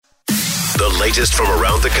The latest from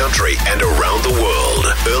around the country and around the world.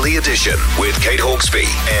 Early Edition with Kate Hawkesby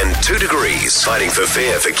and 2 Degrees, fighting for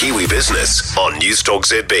fair for Kiwi business on News Talk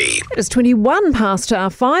ZB. It's 21 past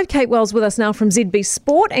 5. Kate Wells with us now from ZB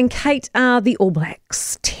Sport. And Kate, the All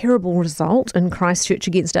Blacks. Terrible result in Christchurch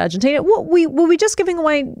against Argentina. Were we just giving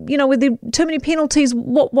away, were there too many penalties?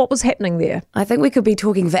 What was happening there? I think we could be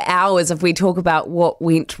talking for hours if we talk about what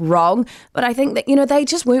went wrong. But I think that, they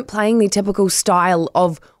just weren't playing the typical style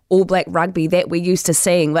of All Black rugby that we're used to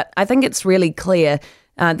seeing. But I think it's really clear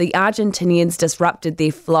the Argentinians disrupted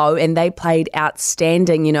their flow and they played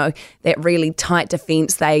outstanding, that really tight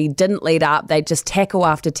defence. They didn't lead up. They just tackle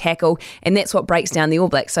after tackle, and that's what breaks down the All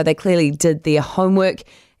Blacks. So they clearly did their homework.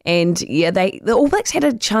 And the All Blacks had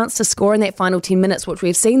a chance to score in that final 10 minutes, which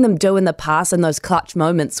we've seen them do in the past in those clutch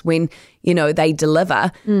moments when, they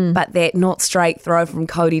deliver. But that not straight throw from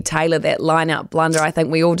Cody Taylor, that line-out blunder, I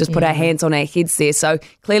think we all just put our hands on our heads there. So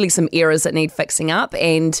clearly some errors that need fixing up,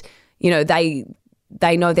 and,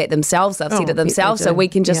 they know that themselves. They've said it themselves, so we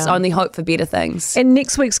can just only hope for better things. And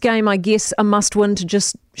next week's game, I guess, a must-win to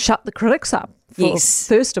just shut the critics up. Yes.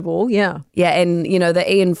 First of all, yeah. Yeah, and, the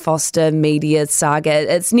Ian Foster media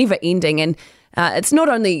saga, it's never ending. And it's not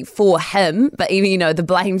only for him, but even, the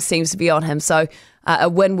blame seems to be on him. So a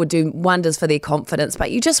win would do wonders for their confidence.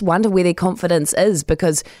 But you just wonder where their confidence is,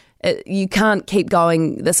 because you can't keep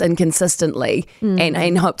going this inconsistently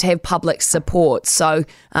and hope to have public support. So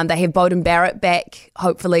they have Beauden Barrett back,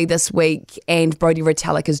 hopefully, this week, and Brodie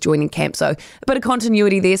Retallick is joining camp. So a bit of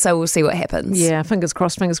continuity there, so we'll see what happens. Yeah, fingers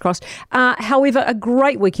crossed, fingers crossed. However, a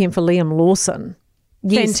great weekend for Liam Lawson.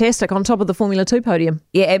 Yes. Fantastic, on top of the Formula 2 podium.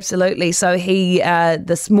 Yeah, absolutely. So he,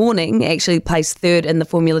 this morning, actually placed third in the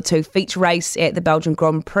Formula 2 feature race at the Belgian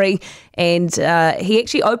Grand Prix, and he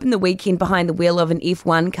actually opened the weekend behind the wheel of an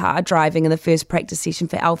F1 car, driving in the first practice session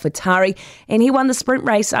for AlphaTauri, and he won the sprint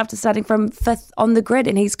race after starting from 5th on the grid,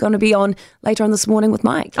 and he's going to be on later on this morning with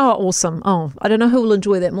Mike. Oh, awesome. Oh, I don't know who will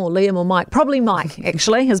enjoy that more, Liam or Mike. Probably Mike,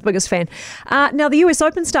 actually, his biggest fan. Now, the US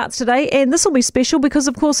Open starts today, and this will be special because,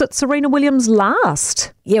 of course, it's Serena Williams' last.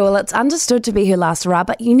 Yeah, well, it's understood to be her last hurrah,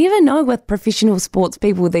 but you never know with professional sports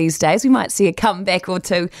people these days. We might see a comeback or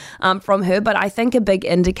two from her, but I think a big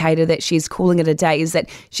indicator that she's calling it a day is that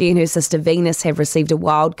she and her sister Venus have received a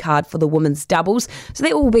wild card for the women's doubles. So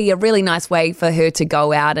that will be a really nice way for her to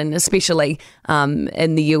go out, and especially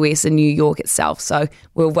in the US and New York itself. So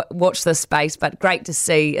we'll watch this space, but great to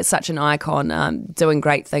see such an icon doing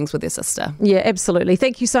great things with her sister. Yeah, absolutely.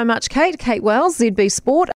 Thank you so much, Kate. Kate Wells, ZB Sport.